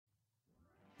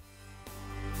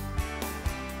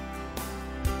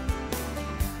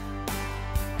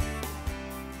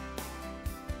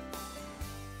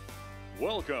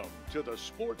Welcome to the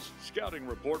Sports Scouting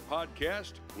Report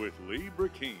podcast with Lee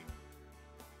Burkeen.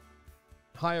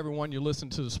 Hi, everyone. You're listening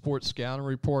to the Sports Scouting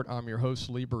Report. I'm your host,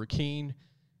 Lee Burkeen.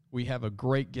 We have a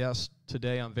great guest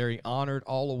today. I'm very honored,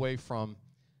 all the way from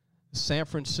San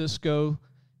Francisco,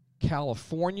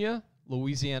 California,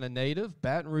 Louisiana native,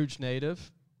 Baton Rouge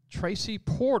native, Tracy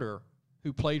Porter,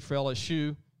 who played for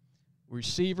LSU,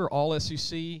 receiver,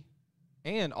 All-SEC,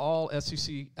 and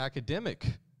All-SEC academic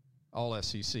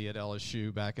All-SEC at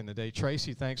LSU back in the day.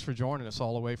 Tracy, thanks for joining us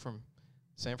all the way from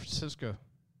San Francisco.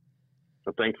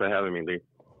 So thanks for having me, Lee.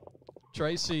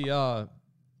 Tracy,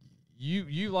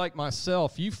 you like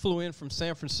myself, you flew in from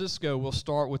San Francisco. We'll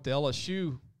start with the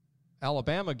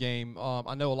LSU-Alabama game.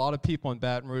 I know a lot of people in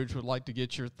Baton Rouge would like to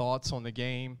get your thoughts on the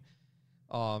game.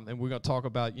 And we're going to talk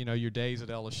about, your days at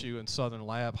LSU and Southern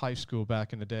Lab High School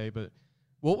back in the day. But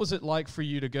what was it like for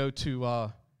you to go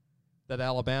to that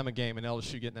Alabama game and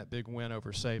LSU getting that big win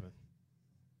over Saban?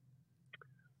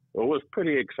 Well, it was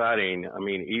pretty exciting. I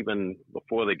mean, even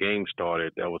before the game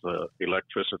started, there was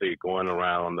electricity going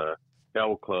around the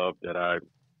L Club that I,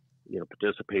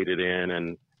 participated in,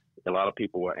 and a lot of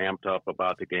people were amped up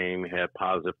about the game, had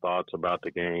positive thoughts about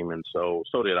the game, and so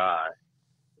did I.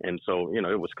 And so,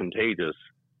 it was contagious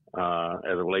as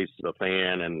it relates to the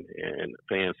fan and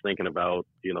fans thinking about,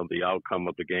 the outcome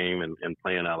of the game and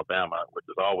playing Alabama, which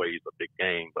is always a big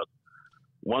game. But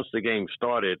once the game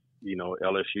started,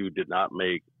 LSU did not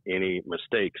make any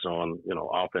mistakes on,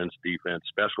 offense, defense,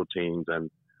 special teams.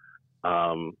 And,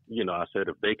 I said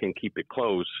if they can keep it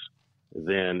close,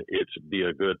 then it should be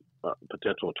a good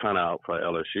potential turnout for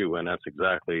LSU. And that's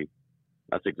exactly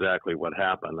what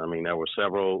happened. I mean, there were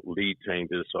several lead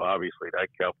changes, so obviously that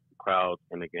kept the crowd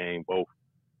in the game, both,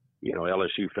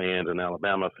 LSU fans and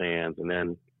Alabama fans. And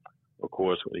then, of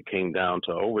course, it came down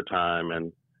to overtime,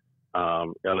 and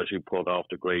LSU pulled off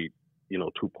the great,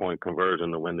 2-point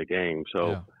conversion to win the game. So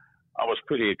yeah. I was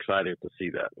pretty excited to see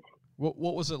that. What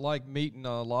was it like meeting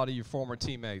a lot of your former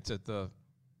teammates at the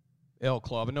L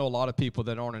Club? I know a lot of people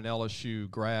that aren't an LSU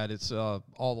grad. It's all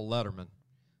the Letterman.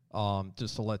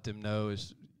 Just to let them know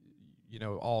is,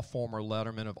 all former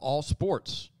Letterman of all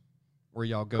sports where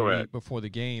y'all go Correct. Eat before the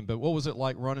game. But what was it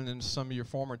like running into some of your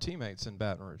former teammates in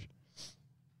Baton Rouge?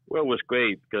 Well, it was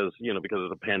great because of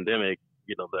the pandemic,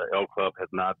 the L Club has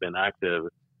not been active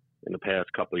in the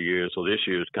past couple of years. So this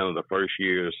year is kind of the first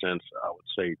year since, I would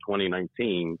say,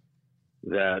 2019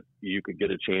 that you could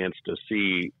get a chance to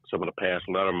see some of the past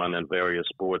Letterman in various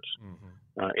sports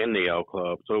in the L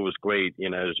Club. So it was great.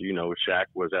 As you know, Shaq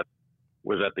was at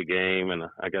the game, and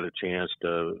I got a chance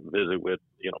to visit with,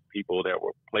 people that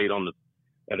were played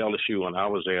at LSU when I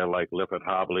was there, like Lifford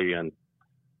Hobley and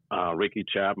Ricky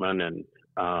Chapman and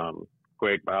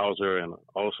Greg Bowser, and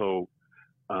also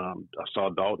I saw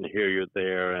Dalton Hilliard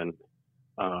there, and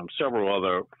several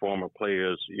other former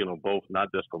players, both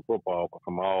not just from football, but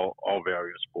from all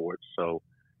various sports. So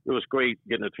it was great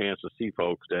getting a chance to see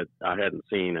folks that I hadn't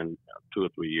seen in 2 or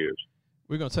 3 years.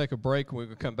 We're going to take a break, and we're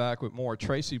going to come back with more.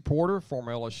 Tracy Porter,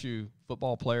 former LSU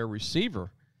football player,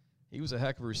 receiver. He was a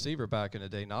heck of a receiver back in the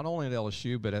day, not only at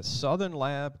LSU, but at Southern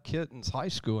Lab Kittens High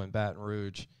School in Baton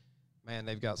Rouge. Man,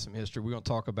 they've got some history. We're going to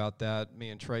talk about that. Me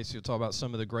and Tracy will talk about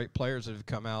some of the great players that have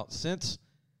come out since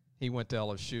he went to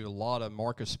LSU. A lot of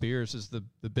Marcus Spears is the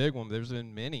big one. There's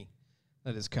been many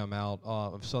that has come out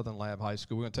of Southern Lab High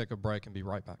School. We're going to take a break and be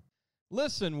right back.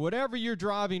 Listen, whatever you're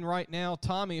driving right now,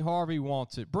 Tommy Harvey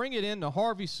wants it. Bring it in to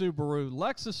Harvey Subaru,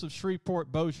 Lexus of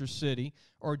Shreveport, Bossier City,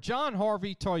 or John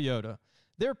Harvey Toyota.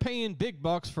 They're paying big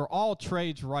bucks for all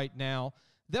trades right now.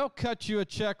 They'll cut you a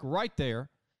check right there.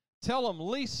 Tell them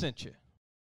Lee sent you.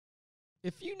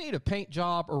 If you need a paint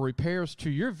job or repairs to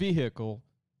your vehicle,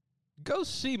 go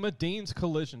see Madine's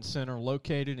Collision Center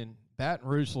located in Baton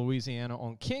Rouge, Louisiana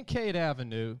on Kincaid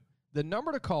Avenue. The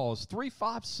number to call is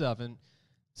 357-7983.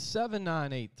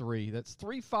 That's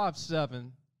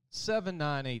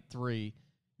 357-7983.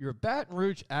 Your Baton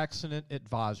Rouge Accident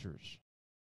Advisors.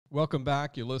 Welcome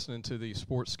back. You're listening to the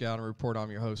Sports Scouting Report.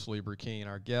 I'm your host, Lee Burkeen.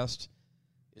 Our guest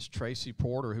is Tracy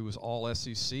Porter, who was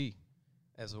All-SEC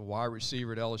as a wide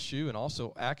receiver at LSU and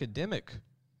also academic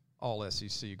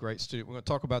All-SEC. Great student. We're going to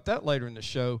talk about that later in the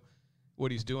show, what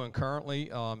he's doing currently,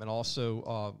 and also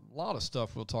a lot of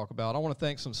stuff we'll talk about. I want to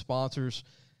thank some sponsors,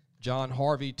 John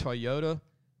Harvey Toyota,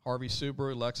 Harvey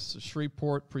Subaru, Lexus of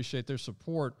Shreveport. Appreciate their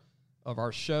support of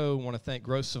our show. I want to thank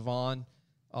Gros Savon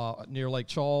near Lake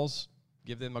Charles.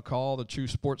 Give them a call, the True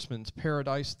Sportsman's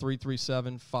Paradise,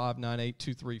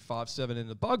 337-598-2357. And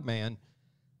the Bugman,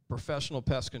 Professional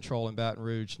Pest Control in Baton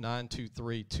Rouge,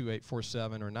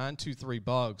 923-2847 or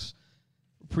 923-BUGS.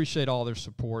 Appreciate all their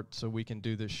support so we can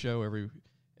do this show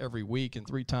every week and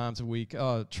 3 times a week.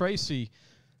 Tracy,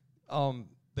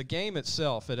 the game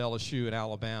itself at LSU and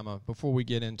Alabama, before we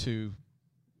get into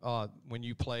when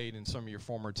you played and some of your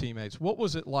former teammates, what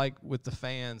was it like with the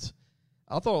fans?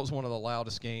 I thought it was one of the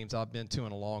loudest games I've been to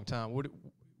in a long time.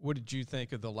 What did you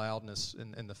think of the loudness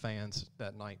and the fans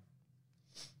that night?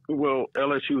 Well,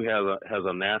 LSU has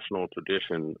a national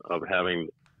tradition of having,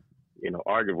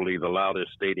 arguably the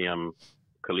loudest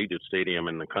collegiate stadium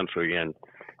in the country, and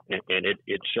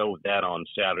it showed that on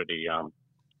Saturday. I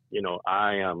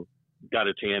got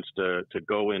a chance to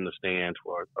go in the stands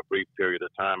for a brief period of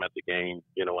time at the game.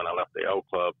 When I left the L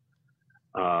Club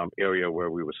area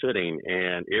where we were sitting,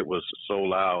 and it was so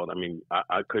loud. I mean,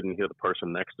 I couldn't hear the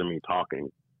person next to me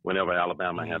talking whenever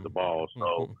Alabama had the ball.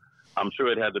 So I'm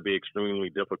sure it had to be extremely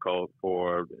difficult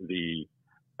for the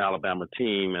Alabama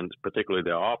team, and particularly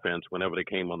their offense, whenever they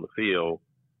came on the field,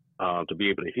 to be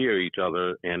able to hear each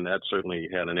other. And that certainly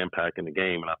had an impact in the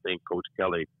game. And I think Coach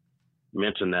Kelly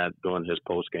mentioned that during his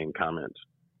post-game comments.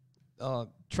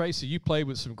 Tracy, you played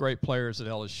with some great players at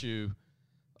LSU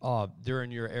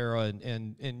during your era,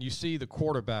 and you see the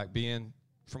quarterback being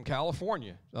from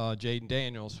California. Jaden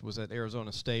Daniels was at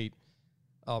Arizona State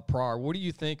prior. What do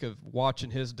you think of watching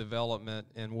his development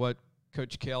and what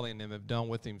Coach Kelly and them have done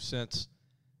with him since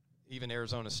even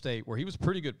Arizona State, where he was a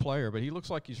pretty good player, but he looks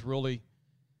like he's really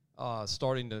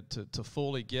starting to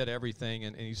fully get everything,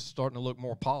 and he's starting to look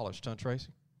more polished, huh, Tracy?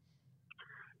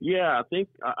 Yeah, I think,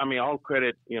 all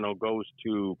credit, goes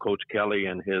to Coach Kelly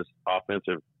and his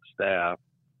offensive staff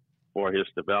for his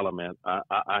development.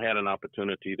 I had an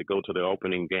opportunity to go to the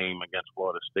opening game against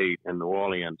Florida State in New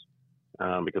Orleans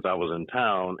because I was in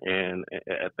town. And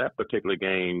at that particular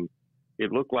game,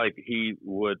 it looked like he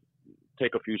would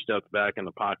take a few steps back in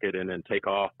the pocket and then take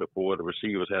off before the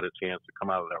receivers had a chance to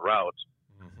come out of their routes.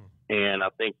 And I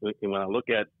think when I look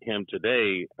at him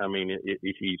today,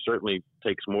 he certainly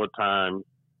takes more time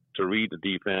to read the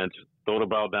defense, throw the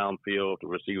ball downfield if the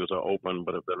receivers are open,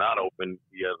 but if they're not open,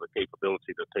 he has the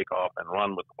capability to take off and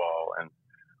run with the ball, and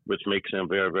which makes him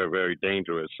very, very, very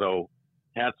dangerous. So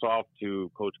hats off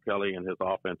to Coach Kelly and his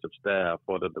offensive staff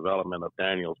for the development of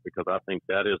Daniels, because I think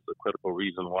that is the critical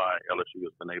reason why LSU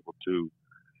has been able to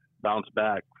bounce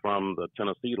back from the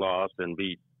Tennessee loss and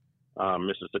beat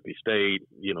Mississippi State,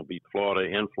 beat Florida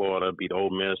in Florida, beat Ole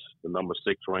Miss, the number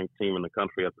 6 ranked team in the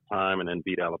country at the time, and then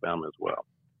beat Alabama as well.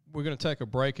 We're going to take a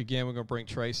break again. We're going to bring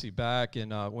Tracy back,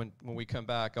 and when we come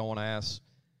back, I want to ask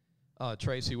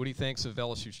Tracy what he thinks of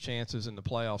LSU's chances in the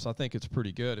playoffs. I think it's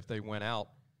pretty good if they win out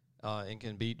and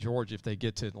can beat Georgia if they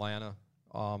get to Atlanta.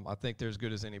 I think they're as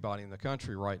good as anybody in the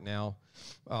country right now.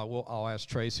 I'll ask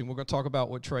Tracy, and we're going to talk about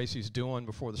what Tracy's doing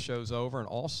before the show's over, and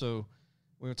also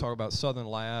we're going to talk about Southern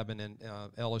Lab and then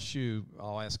LSU.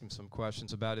 I'll ask him some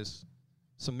questions about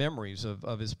some memories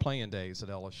of his playing days at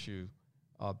LSU.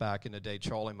 Back in the day,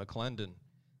 Charlie McClendon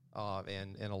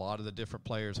and a lot of the different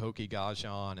players, Hokie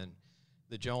Gajan and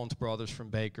the Jones brothers from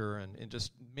Baker and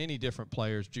just many different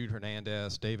players, Jude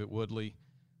Hernandez, David Woodley,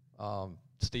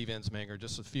 Steve Ensminger,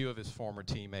 just a few of his former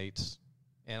teammates,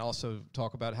 and also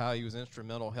talk about how he was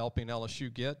instrumental helping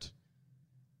LSU get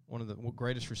one of the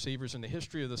greatest receivers in the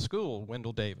history of the school,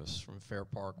 Wendell Davis from Fair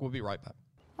Park. We'll be right back.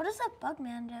 What does that bug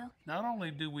man do? Not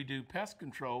only do we do pest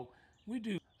control, we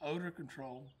do odor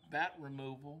control, bat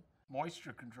removal,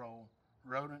 moisture control,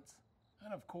 rodents,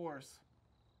 and of course,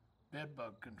 bed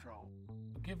bug control.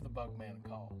 Give the bug man a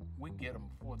call. We get them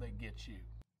before they get you.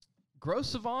 Gros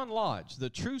Savon Lodge, the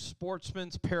true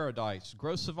sportsman's paradise.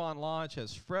 Gros Savon Lodge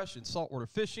has fresh and saltwater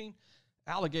fishing,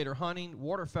 alligator hunting,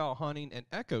 waterfowl hunting, and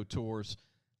eco tours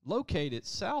located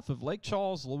south of Lake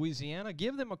Charles, Louisiana.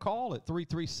 Give them a call at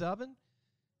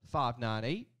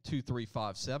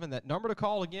 337-598-2357. That number to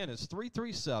call again is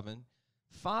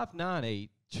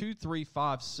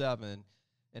 337-598-2357,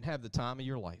 and have the time of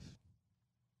your life.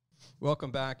 Welcome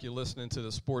back. You're listening to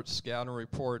the Sports Scouting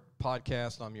Report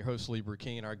podcast. I'm your host, Lee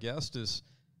Burkeen. Our guest is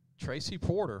Tracy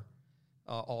Porter,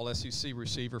 all-SEC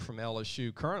receiver from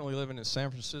LSU, currently living in San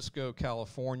Francisco,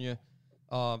 California.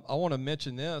 I want to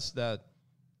mention this, that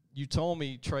you told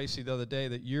me, Tracy, the other day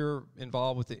that you're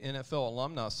involved with the NFL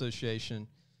Alumni Association,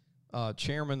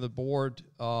 chairman of the board.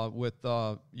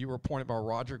 You were appointed by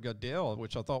Roger Goodell,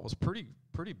 which I thought was pretty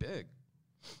big.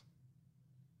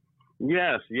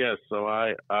 Yes. So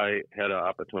I had an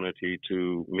opportunity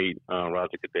to meet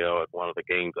Roger Goodell at one of the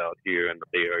games out here in the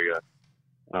Bay Area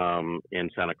in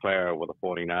Santa Clara where the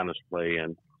 49ers play.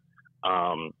 And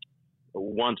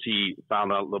once he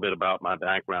found out a little bit about my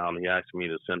background, he asked me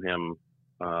to send him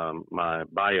my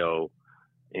bio,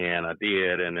 and I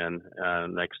did. And then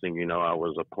next thing you know, I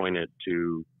was appointed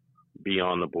to be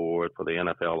on the board for the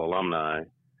NFL alumni.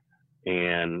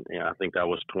 And I think that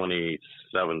was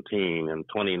 2017. In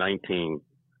 2019,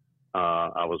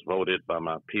 I was voted by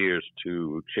my peers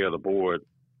to chair the board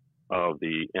of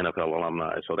the NFL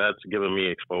alumni. So that's given me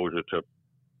exposure to,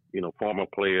 former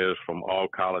players from all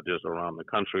colleges around the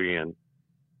country, and,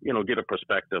 get a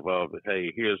perspective of,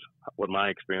 hey, here's what my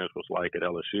experience was like at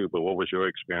LSU, but what was your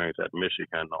experience at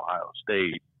Michigan, Ohio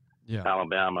State,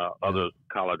 Alabama, other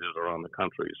colleges around the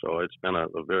country. So it's been a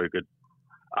very good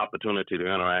opportunity to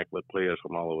interact with players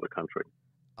from all over the country.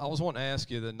 I was wanting to ask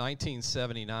you the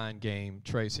 1979 game,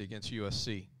 Tracy, against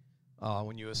USC,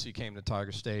 when USC came to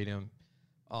Tiger Stadium.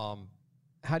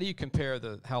 How do you compare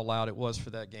how loud it was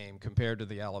for that game compared to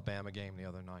the Alabama game the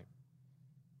other night?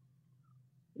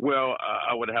 Well,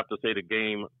 I would have to say the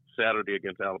game Saturday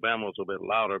against Alabama was a bit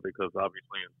louder because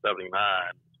obviously in '79,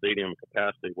 stadium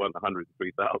capacity wasn't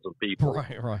 103,000 people.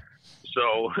 Right.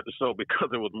 So because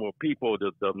there was more people,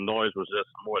 the noise was just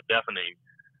more deafening,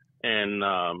 and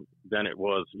than it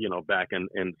was, back in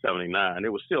 '79.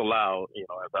 It was still loud,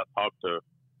 as I talked to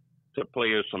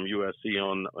players from USC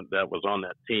that was on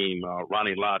that team.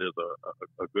 Ronnie Lott is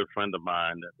a good friend of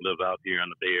mine that lives out here in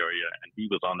the Bay Area, and he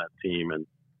was on that team, and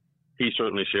he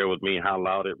certainly shared with me how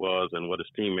loud it was and what his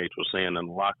teammates were saying in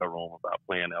the locker room about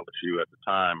playing LSU at the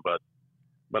time. But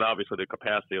obviously the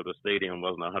capacity of the stadium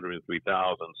wasn't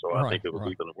 103,000, so I think it was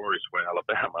even worse for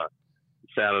Alabama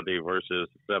Saturday versus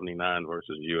 '79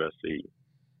 versus USC.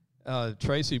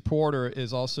 Tracy Porter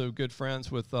is also good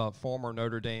friends with former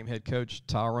Notre Dame head coach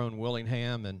Tyrone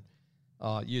Willingham, and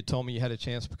you told me you had a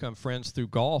chance to become friends through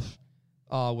golf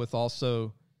with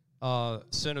also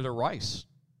Senator Rice,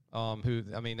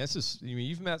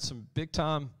 you've met some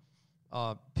big-time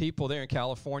people there in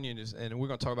California, and we're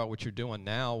going to talk about what you're doing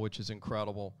now, which is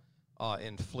incredible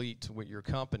in Fleet with your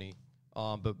company.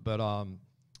 But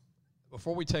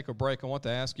before we take a break, I want to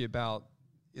ask you about,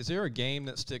 is there a game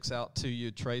that sticks out to you,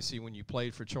 Tracy, when you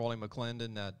played for Charlie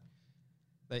McClendon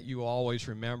that you always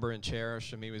remember and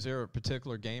cherish? I mean, was there a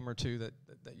particular game or two that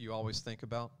you always think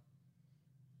about?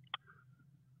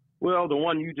 Well, the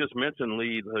one you just mentioned,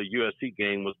 Lee, the USC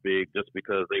game was big just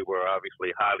because they were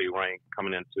obviously highly ranked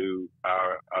coming into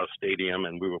our stadium,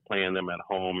 and we were playing them at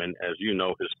home. And as you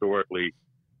know, historically,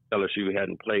 LSU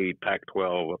hadn't played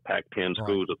Pac-12 or Pac-10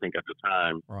 schools, I think, at the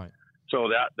time. Right. So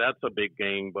that's a big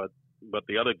game. But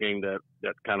the other game that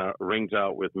kind of rings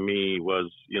out with me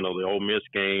was, the Ole Miss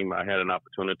game. I had an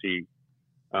opportunity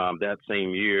that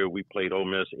same year. We played Ole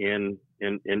Miss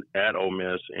at Ole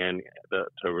Miss, and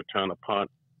to return a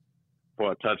punt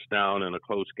for a touchdown in a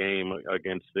close game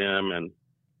against them. And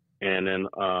then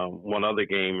one other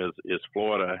game is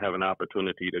Florida. I have an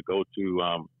opportunity to go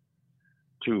to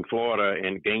Florida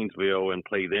and Gainesville and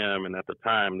play them. And at the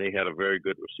time, they had a very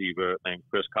good receiver named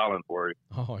Chris Collinsworth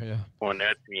on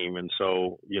that team. And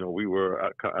so, we were,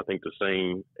 I think, the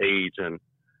same age.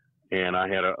 And I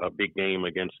had a big game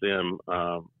against them,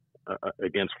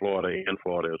 against Florida and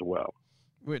Florida as well.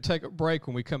 We'll take a break.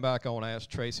 When we come back, I want to ask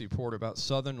Tracy Porter about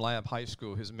Southern Lab High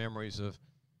School, his memories of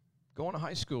going to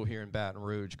high school here in Baton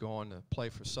Rouge, going to play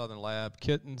for Southern Lab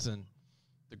Kittens, and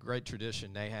the great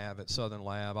tradition they have at Southern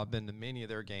Lab. I've been to many of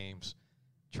their games,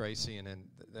 Tracy, and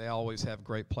they always have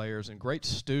great players and great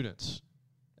students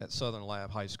at Southern Lab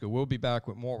High School. We'll be back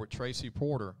with more with Tracy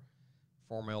Porter,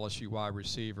 former LSU wide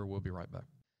receiver. We'll be right back.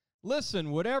 Listen,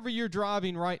 whatever you're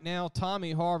driving right now,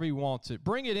 Tommy Harvey wants it.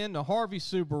 Bring it in to Harvey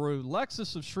Subaru,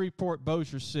 Lexus of Shreveport,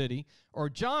 Bossier City, or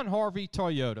John Harvey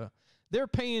Toyota. They're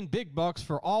paying big bucks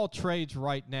for all trades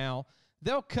right now.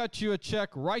 They'll cut you a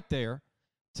check right there.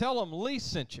 Tell them Lee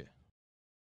sent you.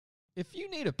 If you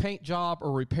need a paint job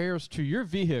or repairs to your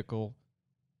vehicle,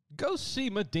 go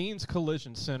see Madine's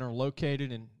Collision Center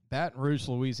located in Baton Rouge,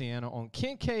 Louisiana on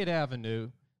Kincaid Avenue.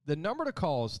 The number to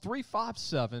call is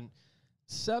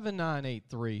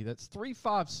 357-7983. That's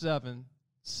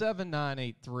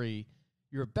 357-7983.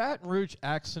 Your Baton Rouge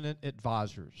Accident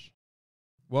Advisors.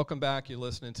 Welcome back. You're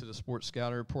listening to the Sports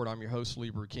Scouting Report. I'm your host,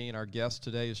 Lee Burkey, and our guest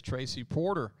today is Tracy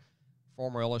Porter,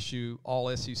 former LSU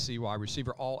All-SEC wide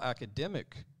receiver,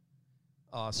 All-Academic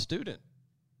student,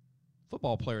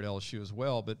 football player at LSU as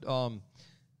well. But,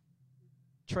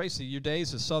 Tracy, your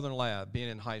days at Southern Lab, being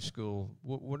in high school,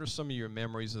 what are some of your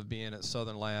memories of being at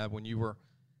Southern Lab when you were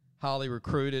highly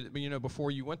recruited,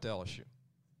 before you went to LSU?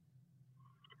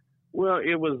 Well,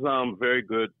 it was very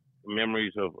good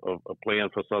memories of playing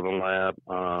for Southern Lab,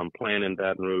 playing in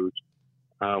Baton Rouge.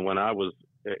 When I was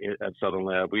at Southern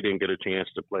Lab, we didn't get a chance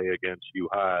to play against U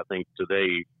High. I think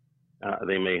today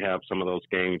they may have some of those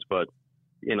games, but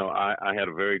I had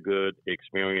a very good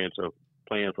experience of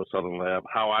playing for Southern Lab.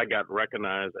 How I got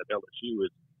recognized at LSU is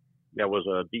there was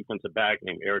a defensive back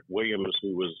named Eric Williams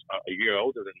who was a year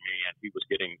older than me, and he was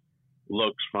getting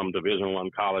looks from Division I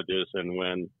colleges. And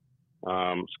when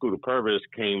Scooter Purvis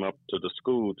came up to the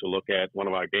school to look at one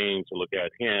of our games, to look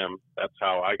at him, that's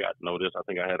how I got noticed. I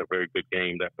think I had a very good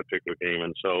game that particular game,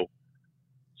 and so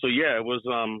yeah, it was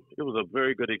a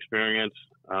very good experience.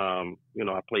 I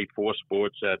played 4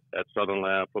 sports at Southern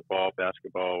Lab: football,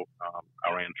 basketball.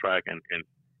 I ran track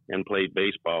and played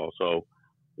baseball. So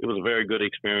it was a very good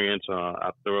experience.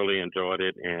 I thoroughly enjoyed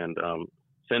it. And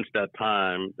since that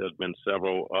time, there's been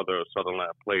several other Southern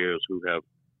Lab players who have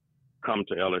come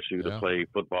to LSU to play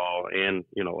football and,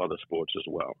 other sports as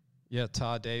well. Yeah,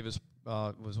 Todd Davis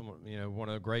was, one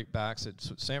of the great backs at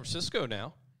San Francisco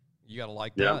now. You got to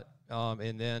like that.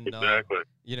 And then, exactly.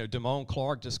 Damone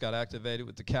Clark just got activated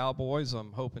with the Cowboys.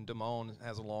 I'm hoping Damone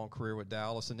has a long career with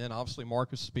Dallas. And then, obviously,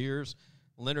 Marcus Spears,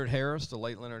 Leonard Harris, the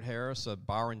late Leonard Harris,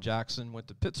 Byron Jackson went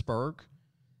to Pittsburgh.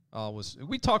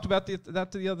 We talked about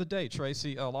that the other day,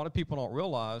 Tracy. A lot of people don't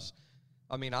realize,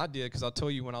 I did because I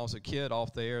told you when I was a kid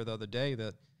off the air the other day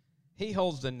that he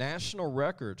holds the national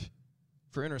record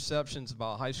for interceptions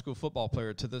by a high school football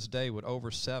player to this day with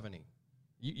over 70.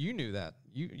 You knew that.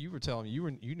 You were telling me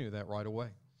you knew that right away.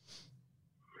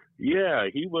 Yeah,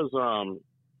 he was the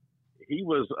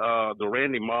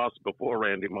Randy Moss before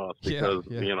Randy Moss because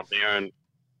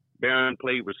Barron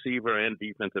played receiver and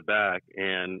defensive back,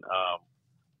 and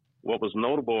what was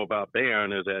notable about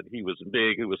Barron is that he was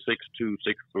big. He was 6'2",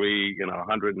 6'3",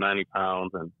 190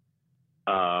 pounds, and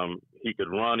he could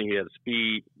run. He had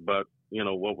speed, but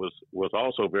what was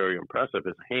also very impressive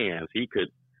is hands. His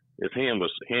hands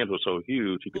were so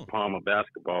huge he could palm a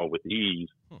basketball with ease.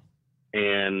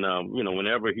 And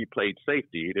whenever he played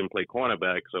safety, he didn't play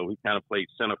cornerback, so he kind of played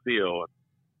center field.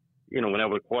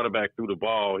 Whenever the quarterback threw the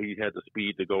ball, he had the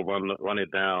speed to go run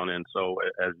it down. And so,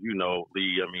 as you know,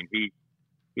 Lee,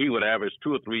 he would average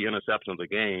 2 or 3 interceptions a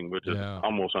game, which is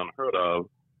almost unheard of.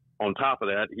 On top of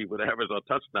that, he would average a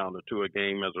touchdown or 2 a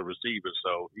game as a receiver.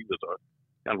 So he was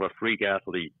kind of a freak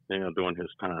athlete, during his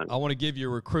time. I want to give you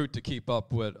a recruit to keep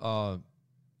up with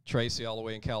Tracy all the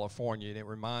way in California, and it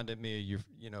reminded me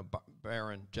of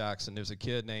Byron Jackson. There's a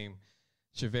kid named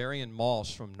Javarian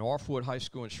Moss from Northwood High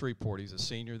School in Shreveport. He's a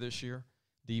senior this year,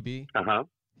 DB. Uh-huh.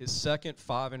 His second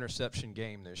 5-interception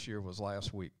game this year was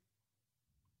last week.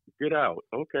 Get out.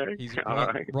 Okay. He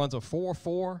right. runs a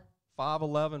 4.4,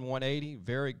 5'11", 180.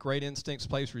 Very great instincts,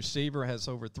 plays receiver, has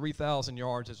over 3,000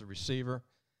 yards as a receiver,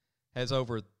 has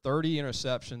over 30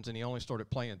 interceptions, and he only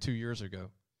started playing 2 years ago.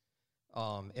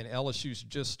 And LSU's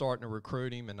just starting to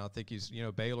recruit him, and I think he's,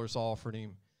 Baylor's offered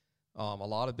him a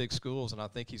lot of big schools, and I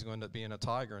think he's going to end up being a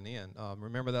Tiger in the end.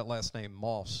 Remember that last name,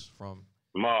 Moss, from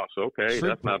Moss. Okay, Shreveport.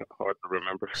 That's not hard to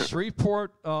remember.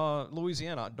 Shreveport,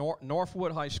 Louisiana,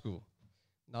 Northwood High School.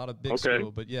 Not a big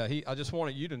school, but yeah, I just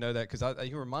wanted you to know that because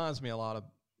he reminds me a lot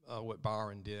of what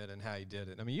Byron did and how he did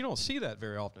it. You don't see that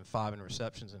very often, 5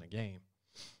 interceptions in a game.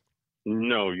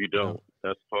 No, you don't.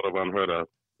 That's sort of unheard of.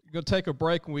 We're going to take a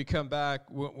break. When we come back,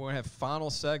 we're going to have a final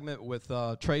segment with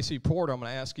Tracy Porter. I'm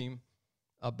going to ask him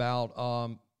about,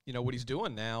 what he's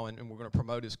doing now, and we're going to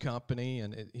promote his company.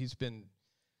 And he's been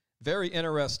very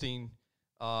interesting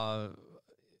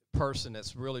person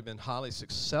that's really been highly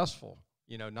successful.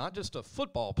 Not just a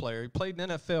football player. He played in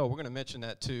NFL. We're going to mention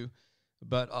that too.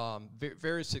 But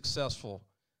very successful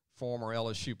former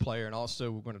LSU player. And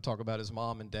also we're going to talk about his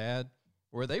mom and dad,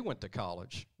 where they went to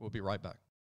college. We'll be right back.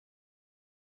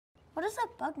 What does that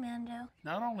bug man do?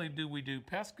 Not only do we do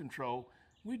pest control,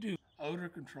 we do odor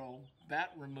control,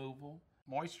 bat removal,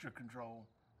 moisture control,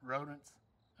 rodents,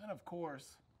 and of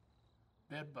course,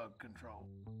 bed bug control.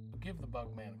 Give the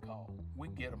bug man a call. We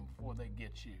get them before they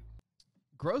get you.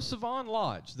 Gros Savon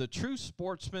Lodge, the true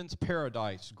sportsman's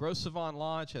paradise. Gros Savon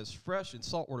Lodge has fresh and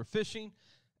saltwater fishing,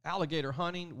 alligator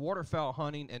hunting, waterfowl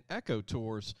hunting, and eco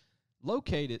tours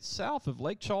located south of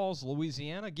Lake Charles,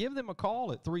 Louisiana. Give them a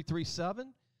call at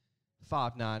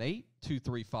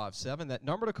 337-598-2357. That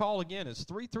number to call again is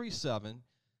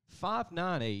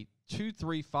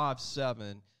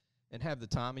 337-598-2357, and have the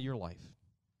time of your life.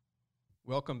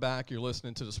 Welcome back. You're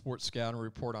listening to the Sports Scouting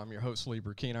Report. I'm your host, Lee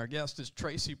Burkeen. Our guest is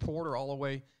Tracy Porter, all the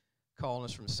way calling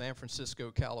us from San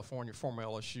Francisco, California, former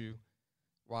LSU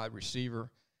wide receiver.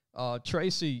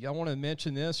 Tracy, I want to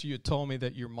mention this. You had told me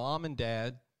that your mom and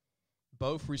dad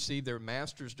both received their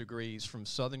master's degrees from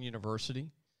Southern University.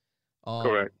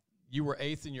 Correct. You were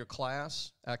 8th in your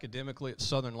class academically at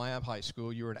Southern Lab High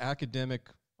School. You were an academic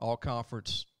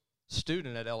all-conference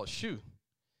student at LSU.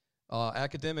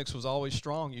 Academics was always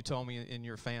strong, you told me, in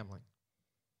your family.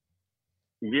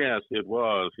 Yes, it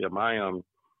was. Yeah, my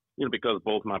because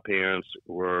both my parents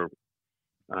were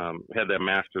had their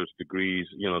master's degrees,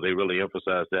 they really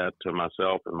emphasized that to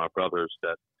myself and my brothers,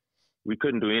 that we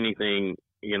couldn't do anything,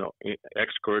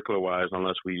 extracurricular wise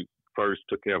unless we first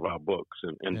took care of our books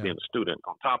and being a student.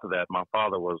 On top of that, my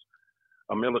father was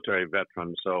a military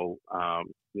veteran. So,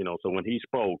 so when he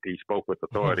spoke with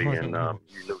authority and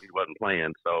he knew he wasn't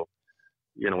playing. So,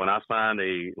 when I signed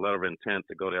a letter of intent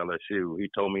to go to LSU, he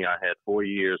told me I had 4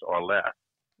 years or less,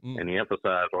 and he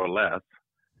emphasized or less,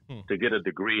 to get a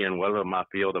degree in whatever my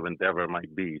field of endeavor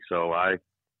might be. So I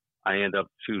ended up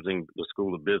choosing the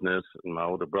School of Business, and my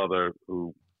older brother,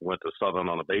 who went to Southern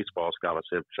on a baseball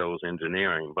scholarship, chose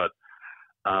engineering. But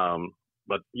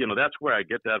that's where I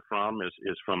get that from,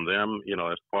 is from them,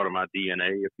 as part of my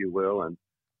DNA, if you will. And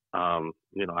I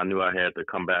knew I had to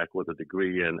come back with a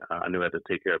degree, and I knew I had to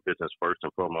take care of business first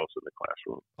and foremost in the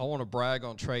classroom. I want to brag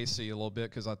on Tracy a little bit,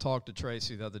 because I talked to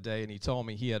Tracy the other day, and he told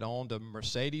me he had owned a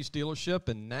Mercedes dealership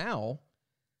and now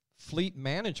fleet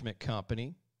management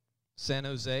company, San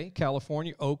Jose,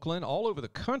 California, Oakland, all over the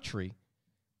country.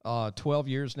 12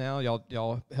 years now.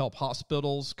 Y'all help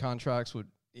hospitals, contracts with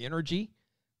energy,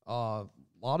 a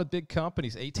lot of big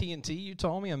companies. AT&T, you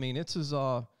told me. I mean,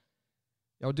 y'all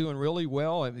doing really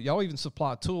well. Y'all even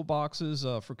supply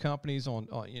toolboxes for companies on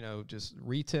just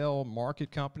retail market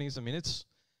companies. I mean, you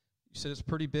said it's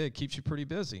pretty big, keeps you pretty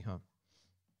busy, huh?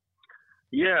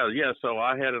 Yeah. So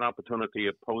I had an opportunity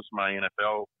to post my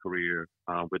NFL career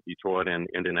with Detroit and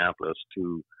Indianapolis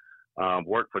to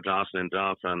work for Johnson &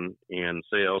 Johnson in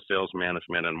sales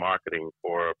management, and marketing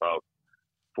for about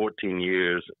 14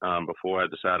 years before I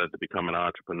decided to become an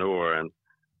entrepreneur. And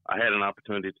I had an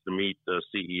opportunity to meet the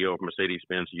CEO of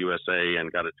Mercedes-Benz USA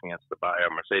and got a chance to buy a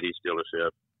Mercedes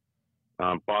dealership.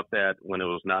 Bought that when it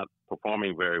was not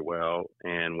performing very well,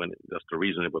 and that's the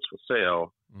reason it was for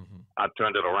sale. Mm-hmm. I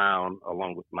turned it around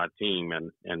along with my team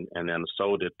and then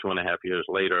sold it 2.5 years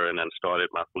later, and then started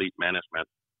my fleet management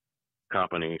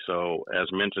company. So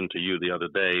as mentioned to you the other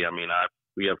day, I mean,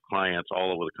 we have clients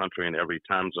all over the country in every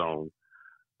time zone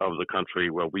of the country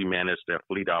where we manage their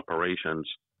fleet operations,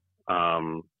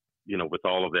 with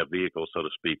all of their vehicles, so to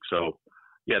speak. So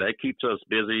yeah, that keeps us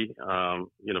busy,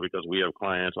 because we have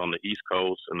clients on the East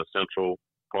Coast and the central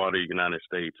part of the United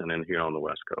States, and then here on the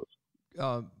West Coast.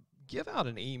 Give out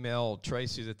an email,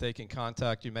 Tracy, that they can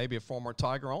contact you. Maybe a former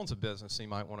Tiger owns a business, he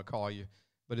might want to call you.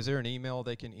 But is there an email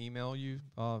they can email you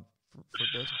for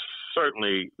business?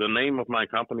 Certainly. The name of my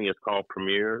company is called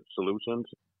Premier Solutions,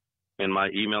 and my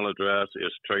email address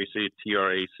is Tracy,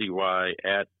 Tracy,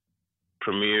 at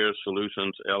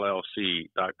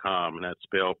PremierSolutionsLLC.com, and that's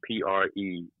spelled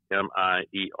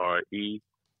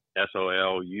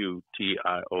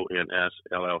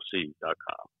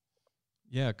PremierSolutionsLLC.com.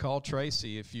 Yeah, call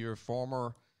Tracy if you're a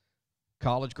former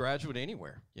college graduate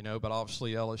anywhere, but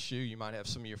obviously LSU, you might have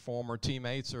some of your former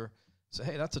teammates, or say,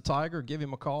 hey, that's a Tiger, give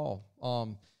him a call.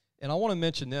 And I want to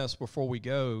mention this before we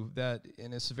go,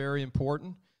 and it's very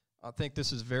important. I think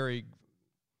this is very,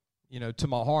 to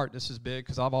my heart, this is big,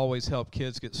 because I've always helped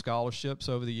kids get scholarships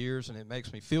over the years, and it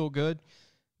makes me feel good.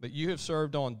 But you have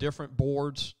served on different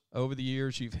boards over the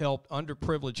years. You've helped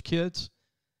underprivileged kids,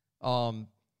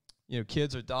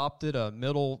 kids adopted,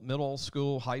 middle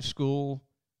school, high school,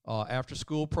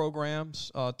 after-school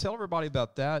programs. Tell everybody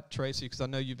about that, Tracy, because I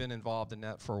know you've been involved in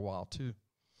that for a while too.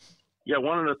 Yeah,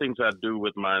 one of the things I do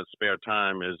with my spare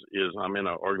time is I'm in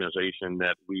an organization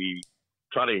that we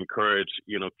try to encourage,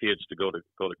 kids to go to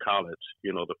college,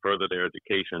 to further their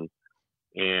education.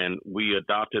 And we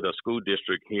adopted a school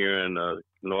district here in the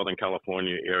Northern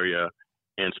California area,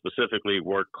 and specifically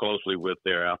work closely with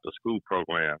their after-school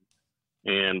program.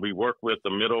 And we work with the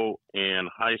middle and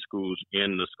high schools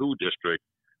in the school district.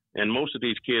 And most of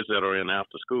these kids that are in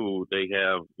after school, they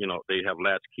have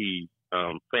latchkey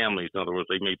families. In other words,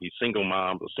 they may be single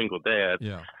moms or single dads.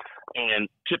 Yeah. And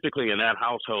typically in that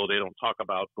household, they don't talk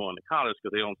about going to college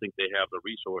because they don't think they have the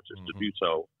resources to do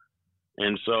so.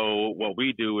 And so what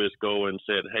we do is go and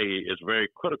said, hey, it's very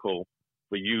critical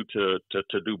for you to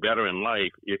do better in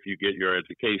life if you get your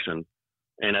education.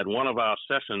 And at one of our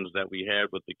sessions that we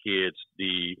had with the kids,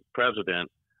 the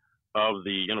president of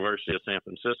the University of San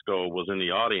Francisco was in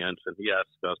the audience, and he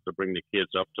asked us to bring the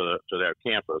kids up to their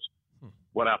campus.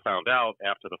 What I found out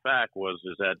after the fact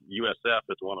is that USF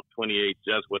is one of 28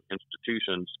 Jesuit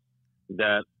institutions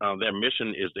that their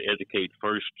mission is to educate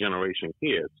first-generation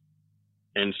kids.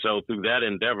 And so through that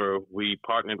endeavor, we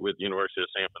partnered with the University of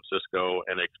San Francisco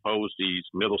and exposed these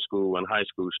middle school and high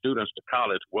school students to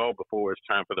college well before it's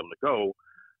time for them to go.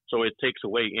 So it takes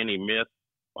away any myth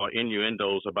or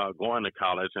innuendos about going to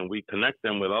college, and we connect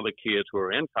them with other kids who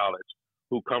are in college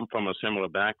who come from a similar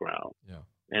background. Yeah.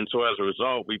 And so as a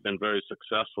result, we've been very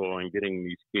successful in getting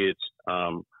these kids,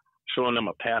 showing them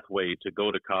a pathway to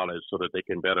go to college so that they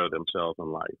can better themselves in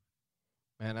life.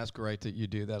 Man, that's great that you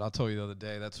do that. I'll tell you the other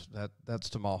day, that's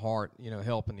to my heart,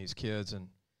 helping these kids. And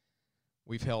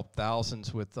we've helped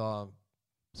thousands with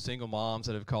single moms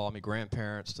that have called me,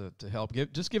 grandparents to help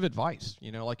give advice,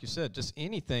 like you said, just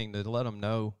anything to let them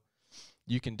know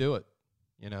you can do it,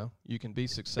 you can be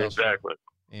successful. Exactly.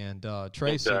 And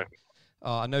Tracy, exactly.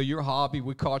 I know your hobby,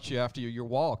 we caught you after your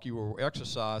walk, you were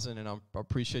exercising, and I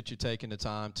appreciate you taking the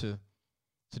time to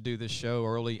do this show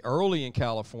early in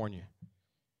California.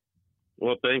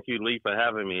 Well, thank you, Lee, for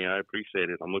having me. I appreciate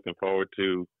it. I'm looking forward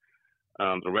to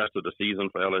the rest of the season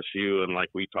for LSU. And like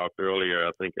we talked earlier,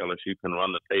 I think LSU can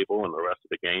run the table in the rest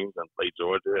of the games and play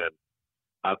Georgia. And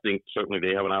I think certainly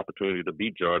they have an opportunity to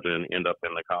beat Georgia and end up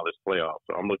in the college playoff.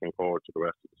 So I'm looking forward to the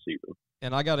rest of the season.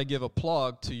 And I got to give a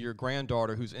plug to your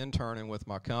granddaughter who's interning with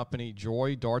my company,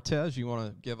 Joy D'Artes. You want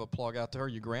to give a plug out to her,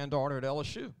 your granddaughter at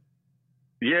LSU?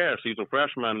 Yeah, she's a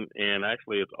freshman, and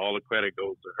actually it's all the credit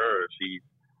goes to her. She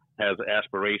has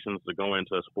aspirations to go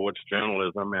into sports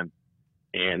journalism,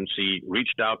 and she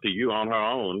reached out to you on her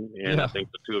own, and yeah. I think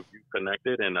the two of you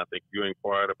connected, and I think you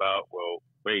inquired about, well,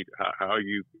 wait, how are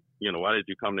you, why did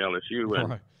you come to LSU? And,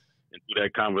 right. And through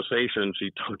that conversation, she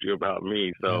told you about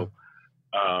me. So,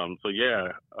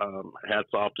 hats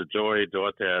off to Joy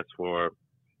D'Artes for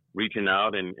reaching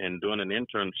out and doing an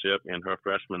internship in her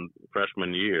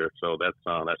freshman year. So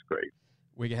that's great.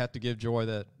 We have to give Joy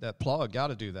that plug. Got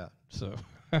to do that. So.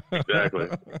 Exactly.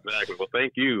 Well,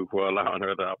 thank you for allowing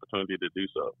her the opportunity to do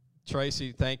so.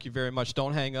 Tracy, thank you very much.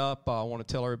 Don't hang up. I want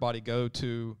to tell everybody, go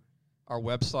to our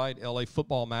website,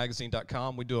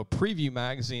 lafootballmagazine.com. We do a preview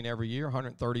magazine every year,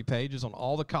 130 pages on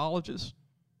all the colleges,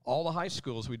 all the high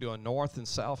schools. We do a North and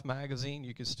South magazine.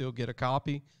 You can still get a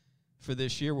copy for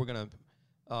this year. We're going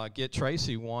to get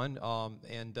Tracy one.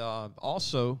 And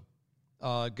also,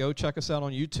 go check us out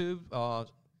on YouTube.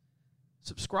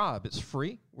 Subscribe. It's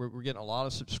free. We're getting a lot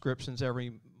of subscriptions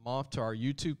every month to our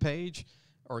YouTube page,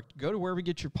 or go to wherever you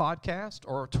get your podcast,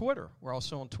 or Twitter. We're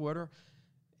also on Twitter.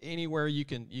 Anywhere you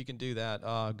can do that.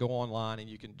 Go online and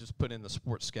you can just put in the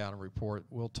Sports Scouting Report.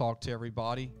 We'll talk to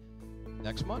everybody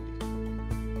next Monday.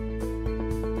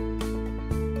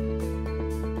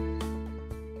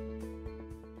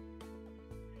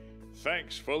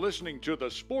 Thanks for listening to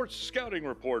the Sports Scouting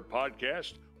Report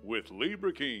podcast with Lee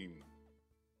Brackeen.